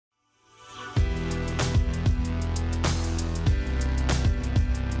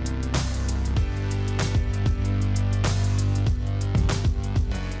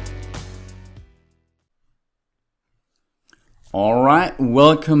All right,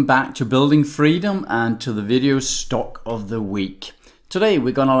 welcome back to Building Freedom and to the video Stock of the Week. Today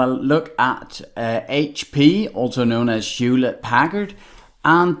we're gonna look at HP, also known as Hewlett-Packard,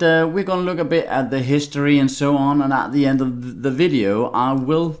 and we're gonna look a bit at the history and so on, and at the end of the video I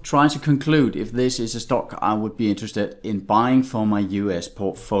will try to conclude if this is a stock I would be interested in buying for my US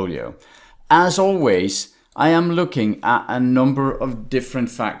portfolio. As always, I am looking at a number of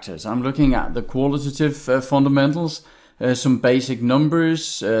different factors. I'm looking at the qualitative fundamentals, some basic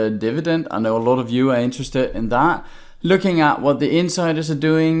numbers, dividend. I know a lot of you are interested in that. Looking at what the insiders are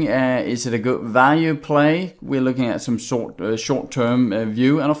doing, is it a good value play? We're looking at some short-term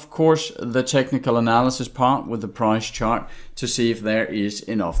view, and of course the technical analysis part with the price chart to see if there is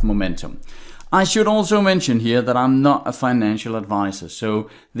enough momentum. I should also mention here that I'm not a financial advisor, so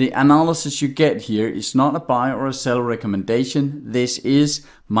the analysis you get here is not a buy or a sell recommendation. This is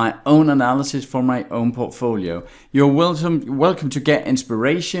my own analysis for my own portfolio. You're welcome to get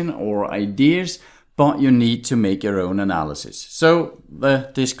inspiration or ideas, but you need to make your own analysis. So the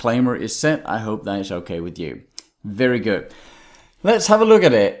disclaimer is set. I hope that is okay with you. Very good. Let's have a look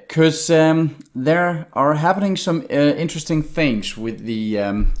at it, because there are happening some interesting things with the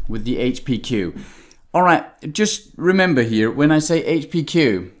HPQ. All right, just remember here, when I say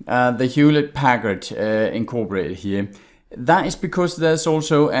HPQ, the Hewlett-Packard Incorporated here, that is because there's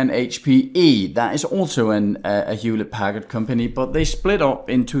also an HPE, that is also a Hewlett-Packard company, but they split up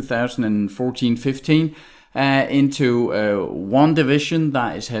in 2014-15 into one division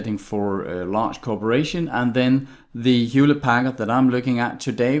that is heading for a large corporation, and then the Hewlett-Packard that I'm looking at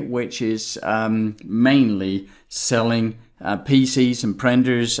today, which is mainly selling PCs and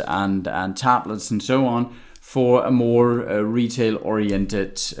printers and tablets and so on for a more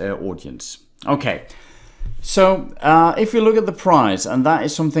retail-oriented audience. Okay, so if you look at the price, and that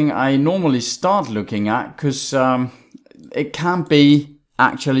is something I normally start looking at, because it can be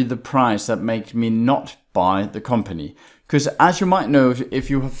actually the price that makes me not buy the company. Because as you might know, if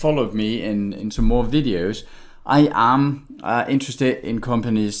you have followed me in some more videos, I am interested in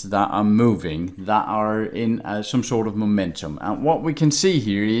companies that are moving, that are in some sort of momentum. And what we can see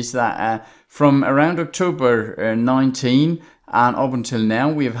here is that from around October 19 and up until now,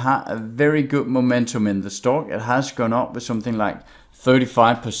 we have had a very good momentum in the stock. It has gone up with something like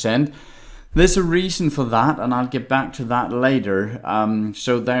 35%. There's a reason for that, and I'll get back to that later.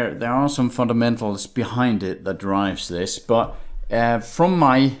 So there are some fundamentals behind it that drives this, but from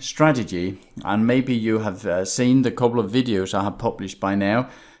my strategy, and maybe you have seen the couple of videos I have published by now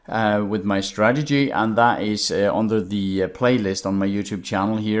with my strategy, and that is under the playlist on my YouTube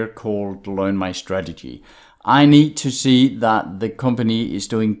channel here called Learn My Strategy. I need to see that the company is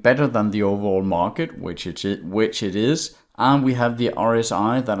doing better than the overall market, which it is. And we have the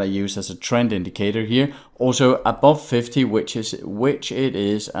RSI that I use as a trend indicator here, also above 50, which it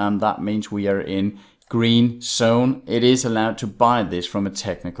is, and that means we are in green zone. It is allowed to buy this from a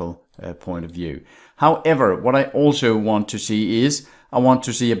technical point of view. However, what I also want to see is, I want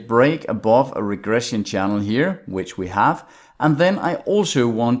to see a break above a regression channel here, which we have, and then I also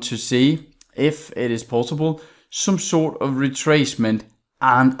want to see, if it is possible, some sort of retracement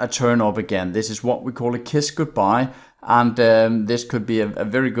and a turn up again. This is what we call a kiss goodbye. And this could be a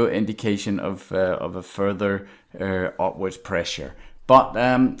very good indication of a further upwards pressure. But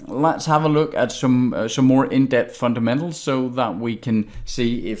let's have a look at some more in-depth fundamentals so that we can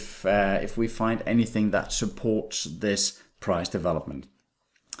see if we find anything that supports this price development.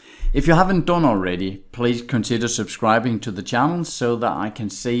 If you haven't done already, please consider subscribing to the channel so that I can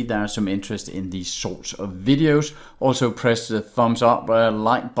see there's some interest in these sorts of videos. Also press the thumbs up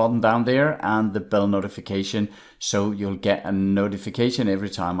like button down there and the bell notification so you'll get a notification every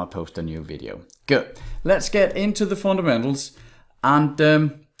time I post a new video. Good. Let's get into the fundamentals, and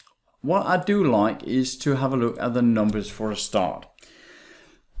what I do like is to have a look at the numbers for a start.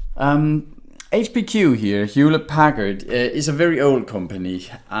 HPQ here, Hewlett-Packard, is a very old company,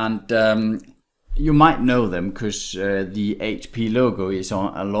 and you might know them because the HP logo is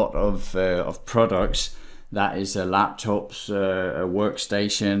on a lot of products. That is laptops,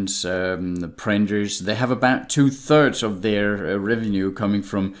 workstations, printers. They have about 2/3 of their revenue coming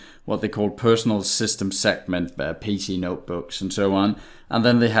from what they call personal system segment, PC notebooks and so on. And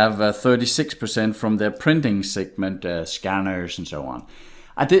then they have 36% from their printing segment, scanners and so on.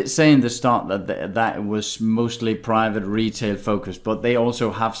 I did say in the start that was mostly private retail focused, but they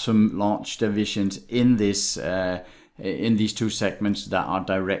also have some large divisions in this in these two segments that are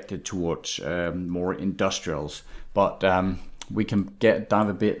directed towards more industrials. But we can dive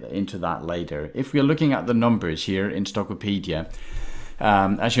a bit into that later. If we're looking at the numbers here in Stockopedia,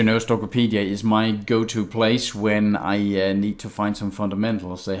 As you know, Stockopedia is my go-to place when I need to find some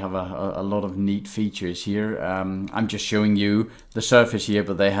fundamentals. They have a lot of neat features here. I'm just showing you the surface here,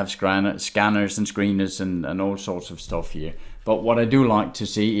 but they have scanners and screeners and all sorts of stuff here. But what I do like to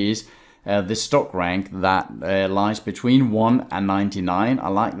see is the stock rank that lies between 1 and 99. I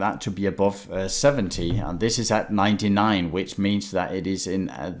like that to be above 70, and this is at 99, which means that it is in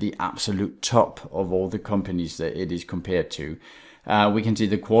the absolute top of all the companies that it is compared to. We can see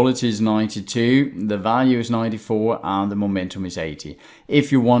the quality is 92, the value is 94, and the momentum is 80.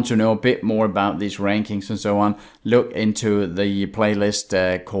 If you want to know a bit more about these rankings and so on, look into the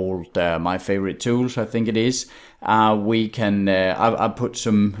playlist called My Favorite Tools, I think it is. I'll put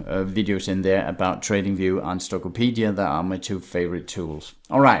some videos in there about TradingView and Stockopedia that are my two favorite tools.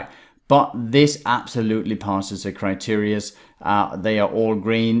 All right, but this absolutely passes the criteria. They are all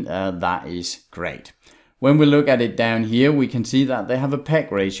green. That is great. When we look at it down here, we can see that they have a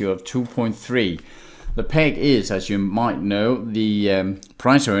PEG ratio of 2.3. The PEG is, as you might know, the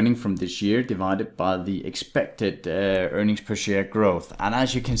price earning from this year divided by the expected earnings per share growth. And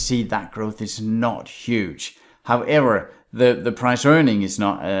as you can see, that growth is not huge. However, the price earning is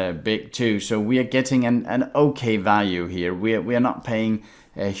not big too, so we are getting an okay value here. We are not paying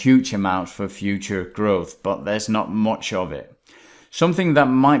huge amounts for future growth, but there's not much of it. Something that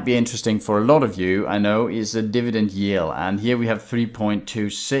might be interesting for a lot of you, I know, is the dividend yield. And here we have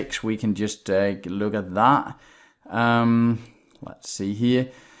 3.26. We can just look at that. Let's see here.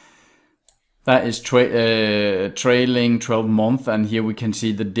 That is trailing 12 month, and here we can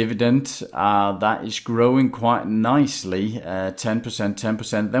see the dividend that is growing quite nicely, 10%,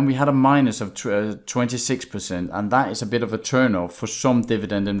 10%. Then we had a minus of 26%, and that is a bit of a turnoff for some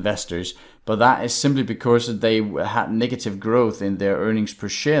dividend investors, but that is simply because they had negative growth in their earnings per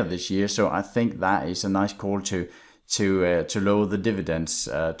share this year. So I think that is a nice call to lower the dividends,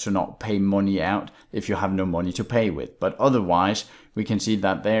 to not pay money out if you have no money to pay with. But otherwise, we can see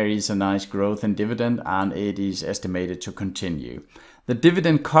that there is a nice growth in dividend, and it is estimated to continue. The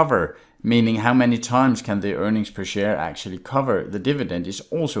dividend cover, meaning how many times can the earnings per share actually cover the dividend, is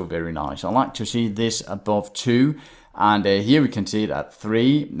also very nice. I like to see this above 2, and here we can see it at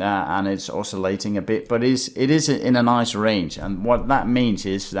 3, and it's oscillating a bit, but it is in a nice range. And what that means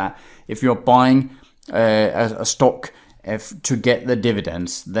is that if you're buying a stock to get the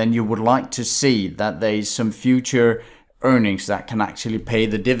dividends, then you would like to see that there is some future earnings that can actually pay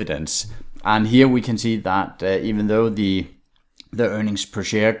the dividends. And here we can see that even though the earnings per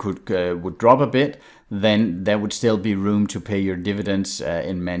share would drop a bit, then there would still be room to pay your dividends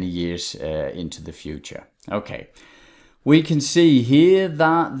in many years into the future. Okay. We can see here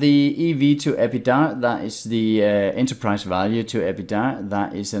that the EV to EBITDA, that is the enterprise value to EBITDA,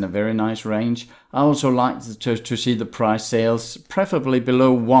 that is in a very nice range. I also like to see the price sales preferably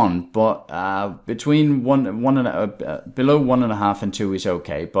below 1, but between below 1.5 and 2 is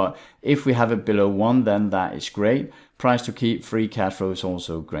okay. But if we have it below 1, then that is great. Price to keep, free cash flow is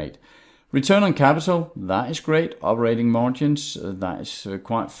also great. Return on capital, that is great. Operating margins, that is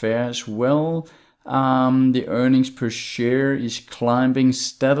quite fair as well. The earnings per share is climbing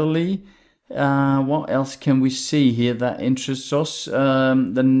steadily. What else can we see here that interests us?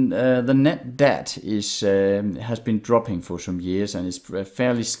 The net debt has been dropping for some years and is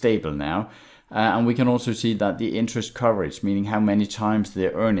fairly stable now. And we can also see that the interest coverage, meaning how many times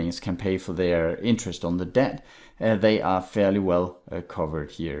their earnings can pay for their interest on the debt, they are fairly well covered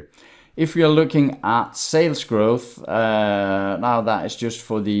here. If we are looking at sales growth, now that is just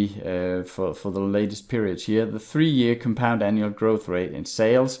for the latest periods here. The 3-year compound annual growth rate in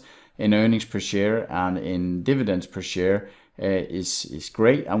sales, in earnings per share, and in dividends per share is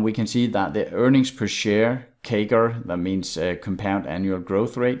great. And we can see that the earnings per share CAGR, that means compound annual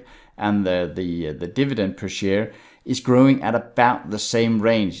growth rate, and the dividend per share is growing at about the same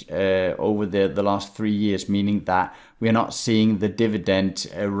range over the last 3 years, meaning that we are not seeing the dividend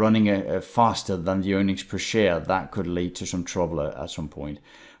running faster than the earnings per share. That could lead to some trouble at some point.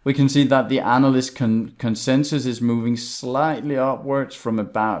 We can see that the analyst consensus is moving slightly upwards from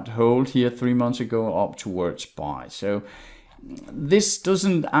about hold here 3 months ago up towards buy. So this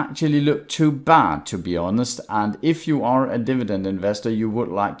doesn't actually look too bad, to be honest. And if you are a dividend investor, you would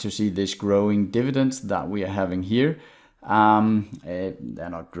like to see this growing dividends that we are having here. They're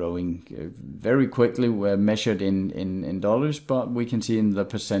not growing very quickly. We're measured in dollars, but we can see in the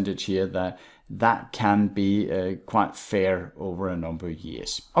percentage here that that can be quite fair over a number of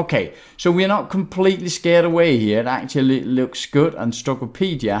years. Okay, so we're not completely scared away here. It actually looks good, and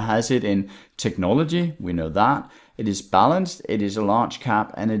Stockopedia has it in technology. We know that. It is balanced, it is a large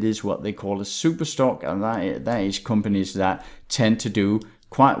cap, and it is what they call a super stock, and that is companies that tend to do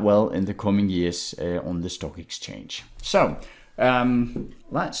quite well in the coming years on the stock exchange. So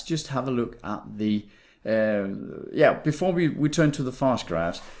let's just have a look at the before we turn to the fast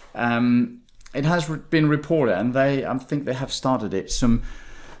graphs. It has been reported, and I think they have started it, some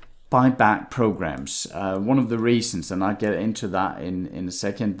buyback programs. One of the reasons, and I'll get into that in a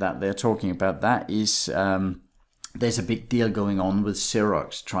second, that they're talking about that is there's a big deal going on with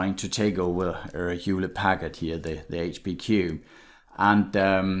Xerox trying to take over Hewlett Packard here, the HPQ.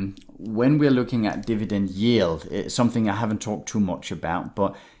 And when we're looking at dividend yield, it's something I haven't talked too much about,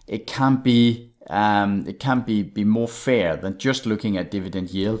 but it can be more fair than just looking at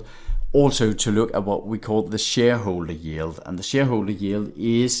dividend yield. Also to look at what we call the shareholder yield, and the shareholder yield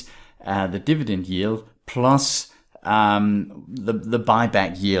is the dividend yield plus the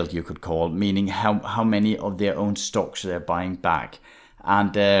buyback yield, you could call, meaning how many of their own stocks they're buying back.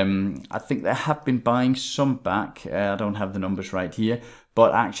 And I think they have been buying some back. I don't have the numbers right here,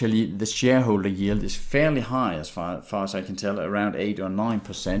 but actually the shareholder yield is fairly high as far as I can tell, around 8 or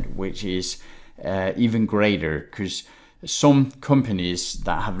 9%, which is even greater, because some companies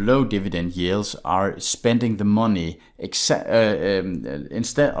that have low dividend yields are spending the money instead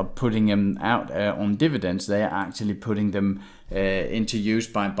of putting them out on dividends. They are actually putting them into use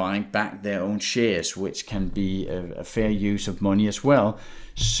by buying back their own shares, which can be a fair use of money as well.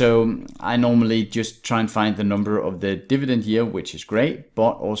 So I normally just try and find the number of the dividend yield, which is great,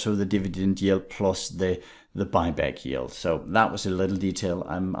 but also the dividend yield plus the buyback yield. So that was a little detail.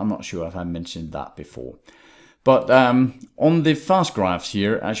 I'm not sure if I mentioned that before. But on the fast graphs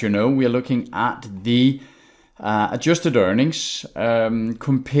here, as you know, we are looking at the adjusted earnings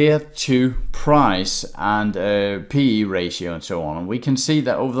compared to price and PE ratio and so on. And we can see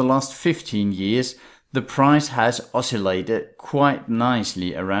that over the last 15 years, the price has oscillated quite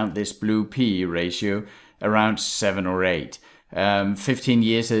nicely around this blue PE ratio, around 7 or 8. 15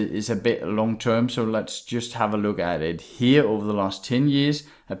 years is a bit long term, so let's just have a look at it here. Over the last 10 years,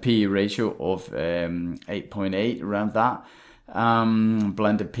 a PE ratio of 8.8, around that.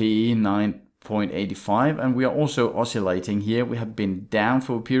 Blended PE 9.85, and we are also oscillating here. We have been down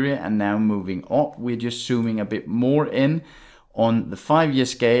for a period and now moving up. We're just zooming a bit more in on the 5-year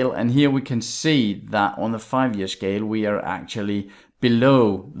scale, and here we can see that on the 5-year scale we are actually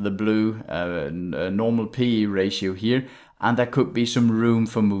below the blue normal PE ratio here, and there could be some room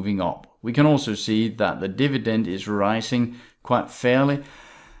for moving up. We can also see that the dividend is rising quite fairly,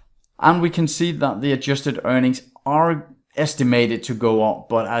 and we can see that the adjusted earnings are estimated to go up,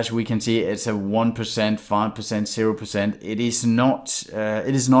 but as we can see, it's a 1%, 5%, 0%. It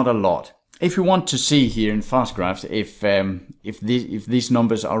is not a lot. If you want to see here in fast graphs if these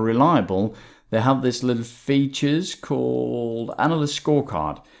numbers are reliable, they have this little features called analyst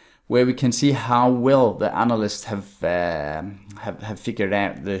scorecard, where we can see how well the analysts have figured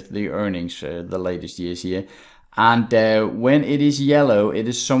out the earnings the latest years here. And when it is yellow, it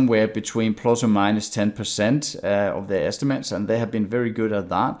is somewhere between plus or minus 10% of their estimates, and they have been very good at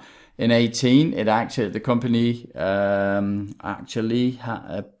that. In 18, the company actually had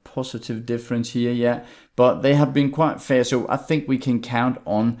a positive difference here, yeah, but they have been quite fair. So I think we can count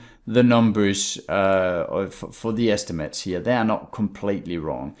on the numbers for the estimates here. They are not completely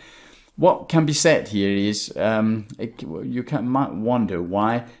wrong. What can be said here is might wonder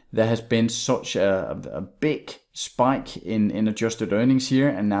why there has been such a big spike in adjusted earnings here,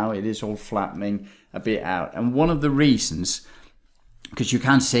 and now it is all flattening a bit out. And one of the reasons, because you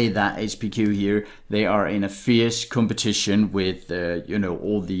can't say that HPQ here, they are in a fierce competition with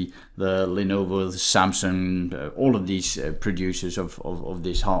all the Lenovo, the Samsung, all of these producers of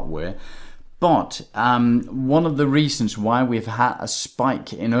this hardware. But one of the reasons why we've had a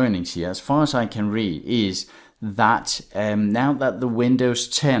spike in earnings here, as far as I can read, is that now that the Windows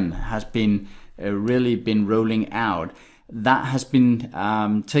 10 has been really been rolling out, that has been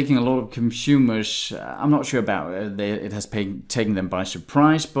taking a lot of consumers. I'm not sure about it has taken them by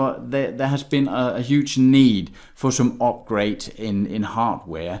surprise, but there has been a huge need for some upgrade in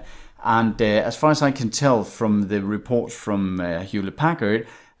hardware. And as far as I can tell from the reports from Hewlett Packard,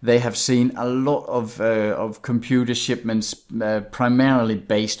 they have seen a lot of computer shipments primarily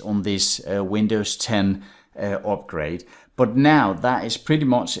based on this Windows 10 upgrade. But now that is pretty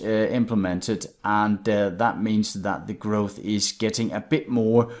much implemented, and that means that the growth is getting a bit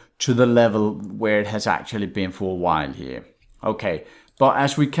more to the level where it has actually been for a while here. Okay, but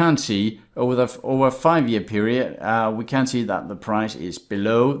as we can see over a 5-year period, we can see that the price is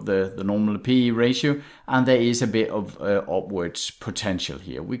below the normal PE ratio, and there is a bit of upwards potential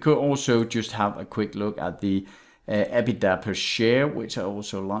here. We could also just have a quick look at the EBITDA per share, which I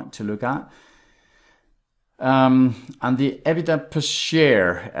also like to look at. And the EBITDA per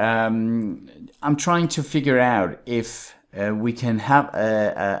share, I'm trying to figure out if we can have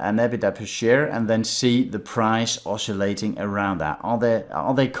an EBITDA per share and then see the price oscillating around that.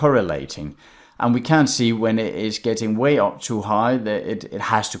 Are they correlating? And we can see when it is getting way up too high that it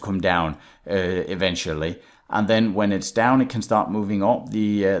has to come down eventually. And then when it's down, it can start moving up.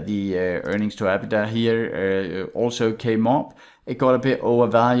 The earnings to EBITDA here also came up. It got a bit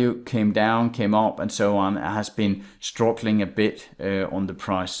overvalued, came down, came up, and so on. It has been struggling a bit on the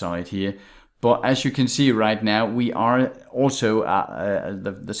price side here. But as you can see right now, we are also at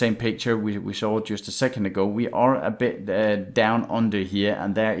the same picture we saw just a second ago. We are a bit down under here,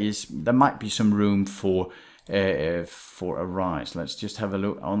 and there might be some room for a rise. Let's just have a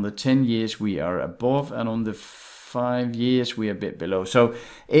look. On the 10 years we are above, and on the 5 years we are a bit below. So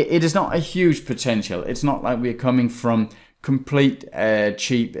it is not a huge potential. It's not like we're coming from complete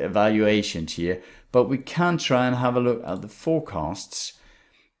cheap valuations here, but we can try and have a look at the forecasts.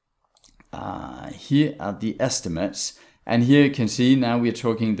 Here are the estimates, and here you can see now we are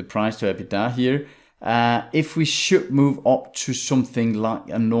talking the price to EBITDA here. If we should move up to something like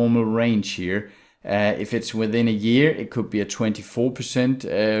a normal range here, if it's within a year, it could be a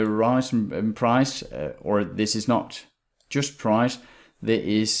 24% rise in price, or this is not just price. There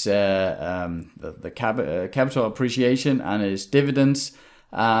is the capital appreciation, and it is dividends,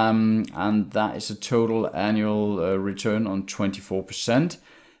 and that is a total annual return on 24%.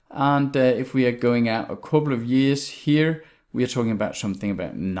 And if we are going out a couple of years here, we are talking about something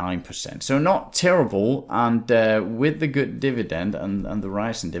about 9%. So not terrible, and with the good dividend and the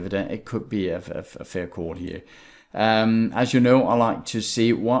rise in dividend, it could be a fair call here. As you know, I like to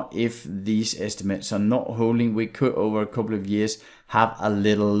see what if these estimates are not holding. We could over a couple of years have a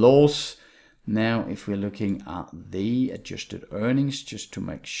little loss. Now if we're looking at the adjusted earnings, just to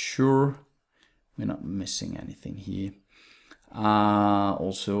make sure we're not missing anything here.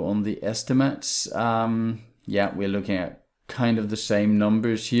 Also on the estimates, yeah, we're looking at kind of the same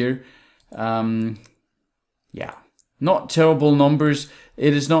numbers here. Yeah, not terrible numbers.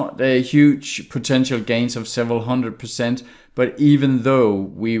 It is not a huge potential gains of several 100%, but even though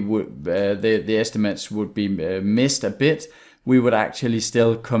we would the estimates would be missed a bit, we would actually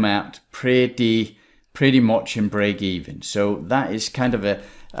still come out pretty much in break even. So that is kind of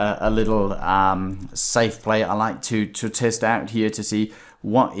a little safe play I like to test out here to see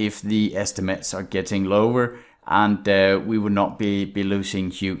what if the estimates are getting lower, and we would not be losing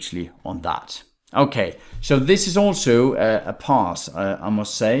hugely on that. Okay, so this is also a pass, I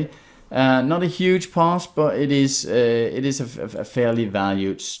must say. Not a huge pass, but it is a fairly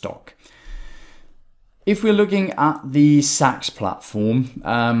valued stock. If we're looking at the SACS platform,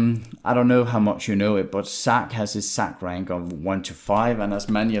 I don't know how much you know it, but SAC has a SAC rank of 1 to 5, and as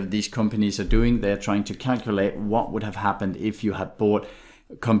many of these companies are doing, they're trying to calculate what would have happened if you had bought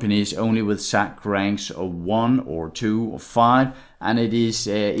companies only with SAC ranks of 1 or 2 or 5, and it is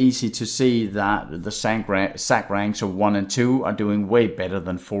easy to see that the SAC ranks of 1 and 2 are doing way better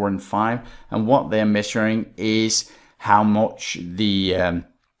than 4 and 5, and what they're measuring is how much the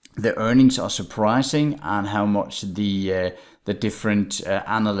earnings are surprising and how much the different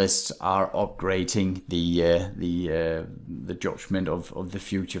analysts are upgrading the judgment of the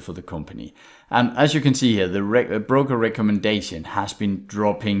future for the company. And as you can see here, the broker recommendation has been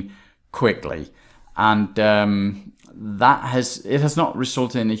dropping quickly, and it has not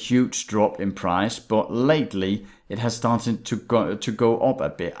resulted in a huge drop in price, but lately it has started to go up a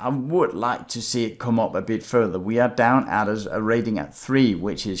bit. I would like to see it come up a bit further. We are down at a rating at 3,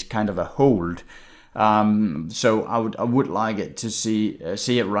 which is kind of a hold. So I would like it to see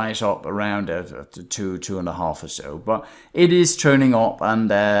it rise up around 2.5 or so. But it is turning up, and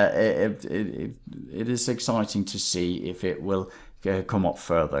it is exciting to see if it will come up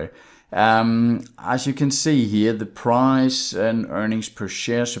further. As you can see here, the price and earnings per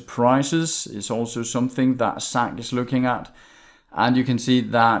share surprises is also something that SAC is looking at, and you can see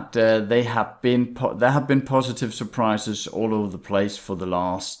that there have been positive surprises all over the place for the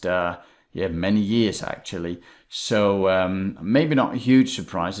last many years actually. So maybe not huge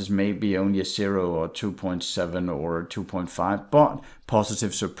surprises, maybe only a 0 or 2.7 or 2.5, but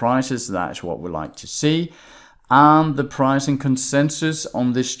positive surprises, that's what we like to see. And the pricing consensus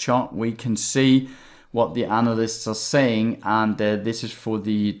on this chart, we can see what the analysts are saying, and this is for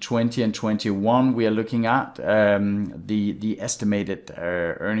the 20 and 21 we are looking at, the estimated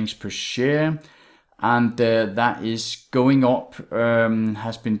earnings per share. And that is going up,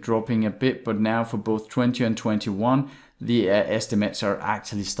 has been dropping a bit, but now for both 20 and 21, the estimates are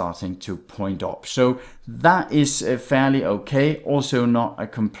actually starting to point up. So that is fairly okay. Also not a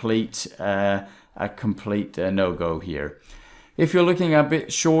complete no-go here. If you're looking a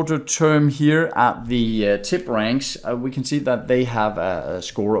bit shorter term here at the tip ranks, we can see that they have a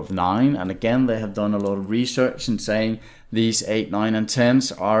score of 9. And again, they have done a lot of research in saying these 8, 9, and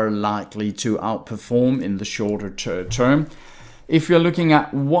 10s are likely to outperform in the shorter term. If you're looking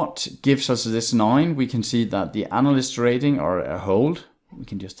at what gives us this 9, we can see that the analyst rating are a hold. We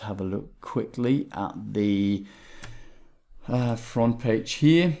can just have a look quickly at the front page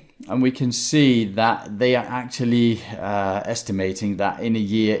here. And we can see that they are actually estimating that in a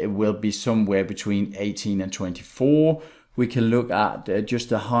year it will be somewhere between 18 and 24. We can look at just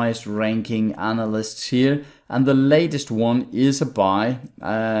the highest ranking analysts here. And the latest one is a buy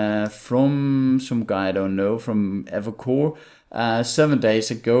from some guy I don't know, from Evercore, 7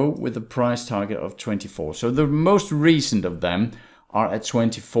 days ago with a price target of 24. So the most recent of them are at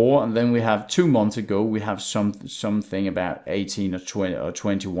 24, and then we have 2 months ago we have something about 18 or 20 or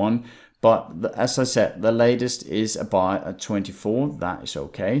 21. But as I said, the latest is a buy at 24. That is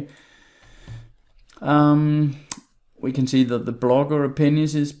okay. We can see that the blogger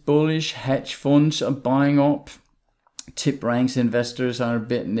opinions is bullish. Hedge funds are buying up. Tip ranks investors are a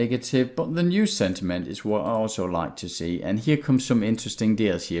bit negative, but the news sentiment is what I also like to see. And here comes some interesting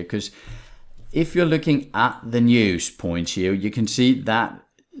deals here, because if you're looking at the news points here, you can see that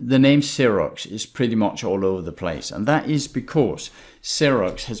the name Xerox is pretty much all over the place. And that is because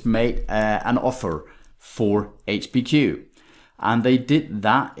Xerox has made an offer for HPQ. And they did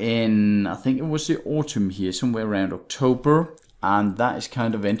that in, I think it was the autumn here, somewhere around October. And that is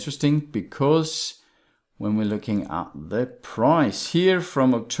kind of interesting because when we're looking at the price here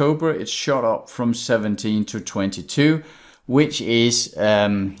from October, it shot up from 17 to 22, which is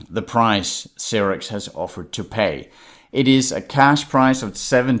the price Xerox has offered to pay. It is a cash price of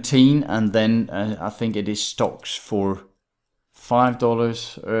 17, and then I think it is stocks for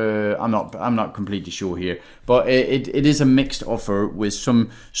 $5. I'm not completely sure here, but it is a mixed offer with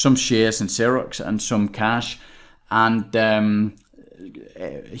some shares in Xerox and some cash. And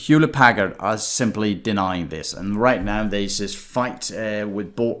Hewlett-Packard are simply denying this, and right now there's this fight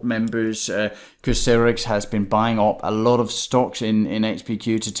with board members because Xerox has been buying up a lot of stocks in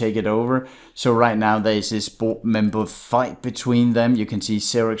HPQ to take it over. So right now there's this board member fight between them. You can see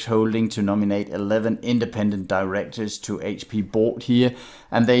Xerox holding to nominate 11 independent directors to HP board here,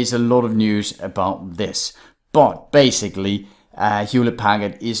 and there's a lot of news about this. But basically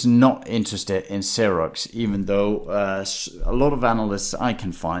Hewlett-Packard is not interested in Xerox, even though a lot of analysts I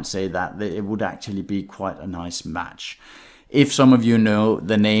can find say that it would actually be quite a nice match. If some of you know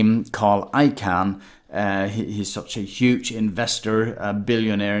the name Carl Icahn, he's such a huge investor, a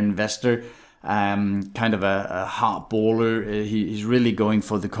billionaire investor, kind of a hardballer. He's really going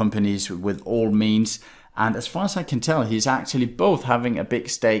for the companies with all means. And as far as I can tell, he's actually both having a big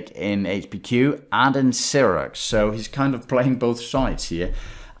stake in HPQ and in Xerox. So he's kind of playing both sides here.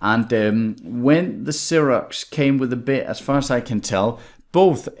 And when the Xerox came with a bid, as far as I can tell,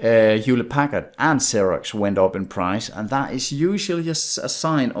 both Hewlett-Packard and Xerox went up in price. And that is usually a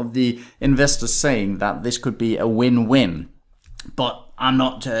sign of the investors saying that this could be a win-win. But I'm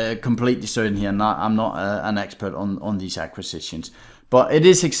not completely certain here. I'm not an expert on these acquisitions. But it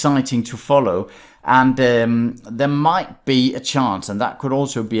is exciting to follow. And there might be a chance, and that could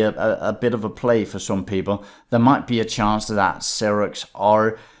also be a bit of a play for some people, there might be a chance that Xerox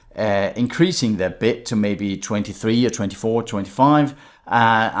are increasing their bid to maybe 23 or 24, 25,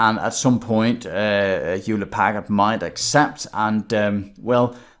 and at some point Hewlett-Packard might accept, and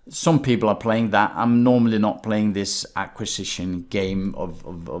well, some people are playing that. I'm normally not playing this acquisition game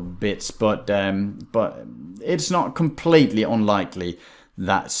of bits, but it's not completely unlikely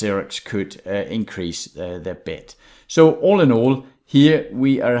that Xerox could increase their bid. So all in all, here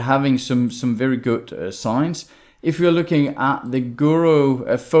we are having some very good signs. If you're looking at the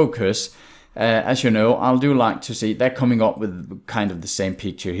Guru focus, as you know, I do like to see they're coming up with kind of the same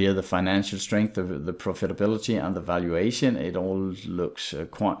picture here: the financial strength, the profitability, and the valuation. It all looks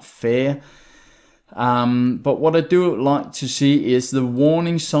quite fair. But what I do like to see is the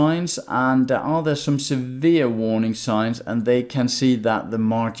warning signs, and are there some severe warning signs, and they can see that the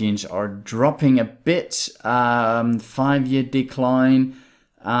margins are dropping a bit. 5-year decline,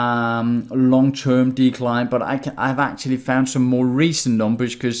 long-term decline, but I've actually found some more recent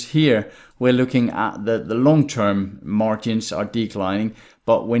numbers, because here we're looking at the long-term margins are declining,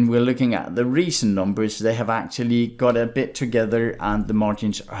 but when we're looking at the recent numbers, they have actually got a bit together and the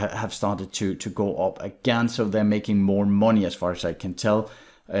margins have started to go up again, so they're making more money as far as I can tell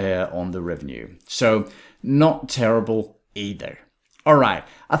on the revenue. So not terrible either. All right,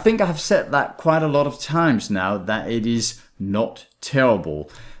 I think I have said that quite a lot of times now, that it is not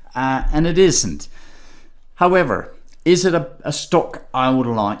terrible, and it isn't. However, is it a stock I would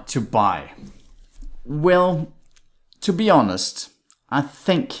like to buy? Well, to be honest, I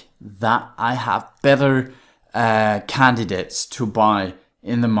think that I have better candidates to buy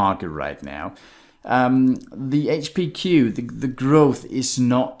in the market right now. The HPQ, the growth is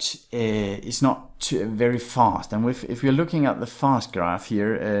not very fast, and if you're looking at the fast graph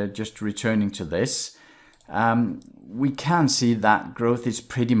here, just returning to this, we can see that growth is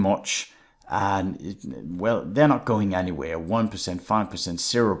pretty much, well, they're not going anywhere. 1%, 5%,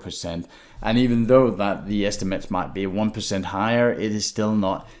 0%, and even though that the estimates might be 1% higher, it is still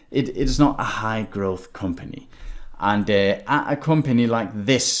not. It is not a high growth company. And at a company like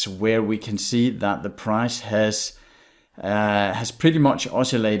this, where we can see that the price has pretty much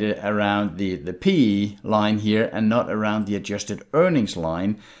oscillated around the PE line here and not around the adjusted earnings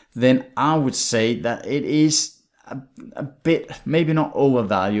line, then I would say that it is a bit, maybe not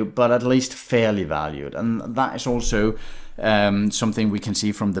overvalued, but at least fairly valued. And that is also something we can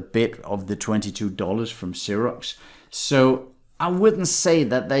see from the bid of the $22 from Xerox. So I wouldn't say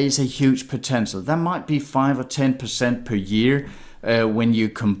that there is a huge potential. There might be 5 or 10% per year when you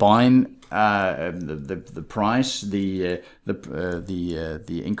combine the price, the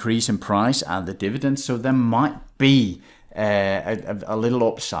increase in price and the dividends. So there might be a little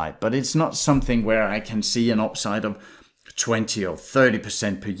upside, but it's not something where I can see an upside of 20 or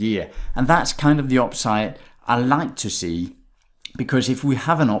 30% per year. And that's kind of the upside I like to see, because if we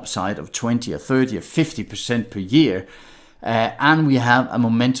have an upside of 20 or 30 or 50% per year, and we have a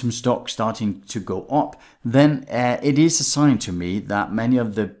momentum stock starting to go up, then it is a sign to me that many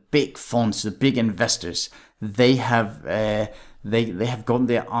of the big funds, the big investors, they have got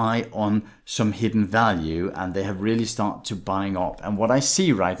their eye on some hidden value, and they have really started to buying up. And what I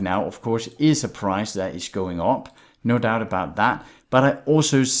see right now, of course, is a price that is going up, no doubt about that. But I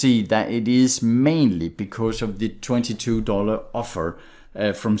also see that it is mainly because of the $22 offer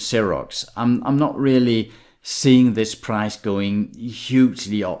from Xerox. I'm not really seeing this price going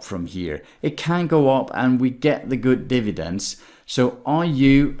hugely up from here. It can go up and we get the good dividends. So are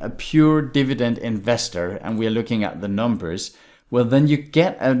you a pure dividend investor, and we're looking at the numbers, well, then you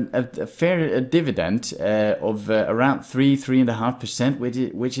get a fair dividend of around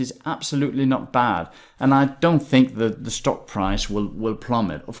 3.5%, which is absolutely not bad. And I don't think that the stock price will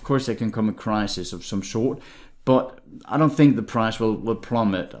plummet. Of course, there can come a crisis of some sort, but I don't think the price will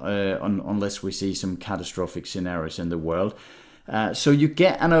plummet unless we see some catastrophic scenarios in the world. So you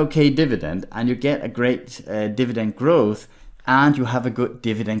get an okay dividend, and you get a great dividend growth, and you have a good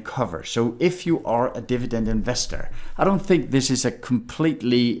dividend cover. So if you are a dividend investor, I don't think this is a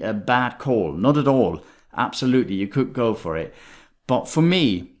completely bad call. Not at all. Absolutely, you could go for it. But for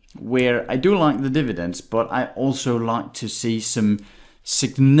me, where I do like the dividends, but I also like to see some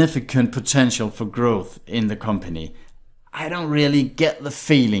significant potential for growth in the company, I don't really get the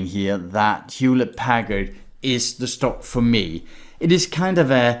feeling here that Hewlett-Packard is the stock for me. It is kind of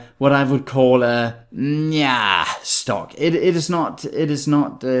what I would call a stock. It is not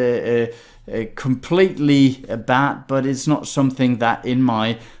completely bad, but it's not something that in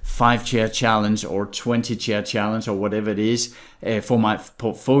my 5-chair challenge or 20-chair challenge or whatever it is for my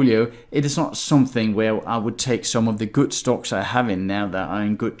portfolio, it is not something where I would take some of the good stocks I have in now that are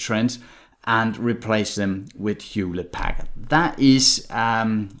in good trends and replace them with Hewlett-Packard. That is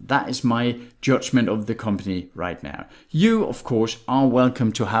my judgment of the company right now. You, of course, are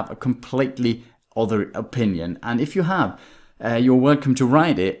welcome to have a completely other opinion, and if you have, you're welcome to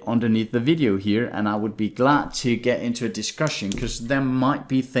write it underneath the video here, and I would be glad to get into a discussion, because there might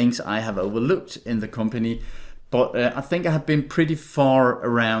be things I have overlooked in the company. But I think I have been pretty far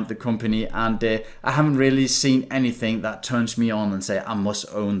around the company, and I haven't really seen anything that turns me on and say I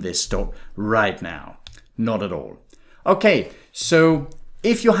must own this stock right now. Not at all. Okay, so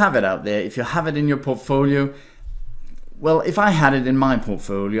if you have it out there, if you have it in your portfolio, well, if I had it in my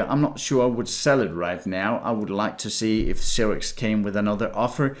portfolio, I'm not sure I would sell it right now. I would like to see if Xerox came with another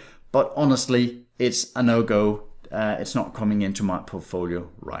offer, but honestly, it's a no-go. It's not coming into my portfolio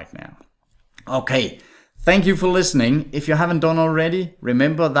right now. Okay, thank you for listening. If you haven't done already,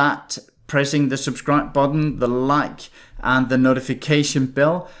 remember that pressing the subscribe button, the like, and the notification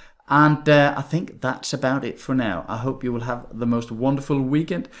bell. And I think that's about it for now. I hope you will have the most wonderful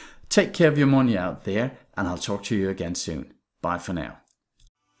weekend. Take care of your money out there, and I'll talk to you again soon. Bye for now.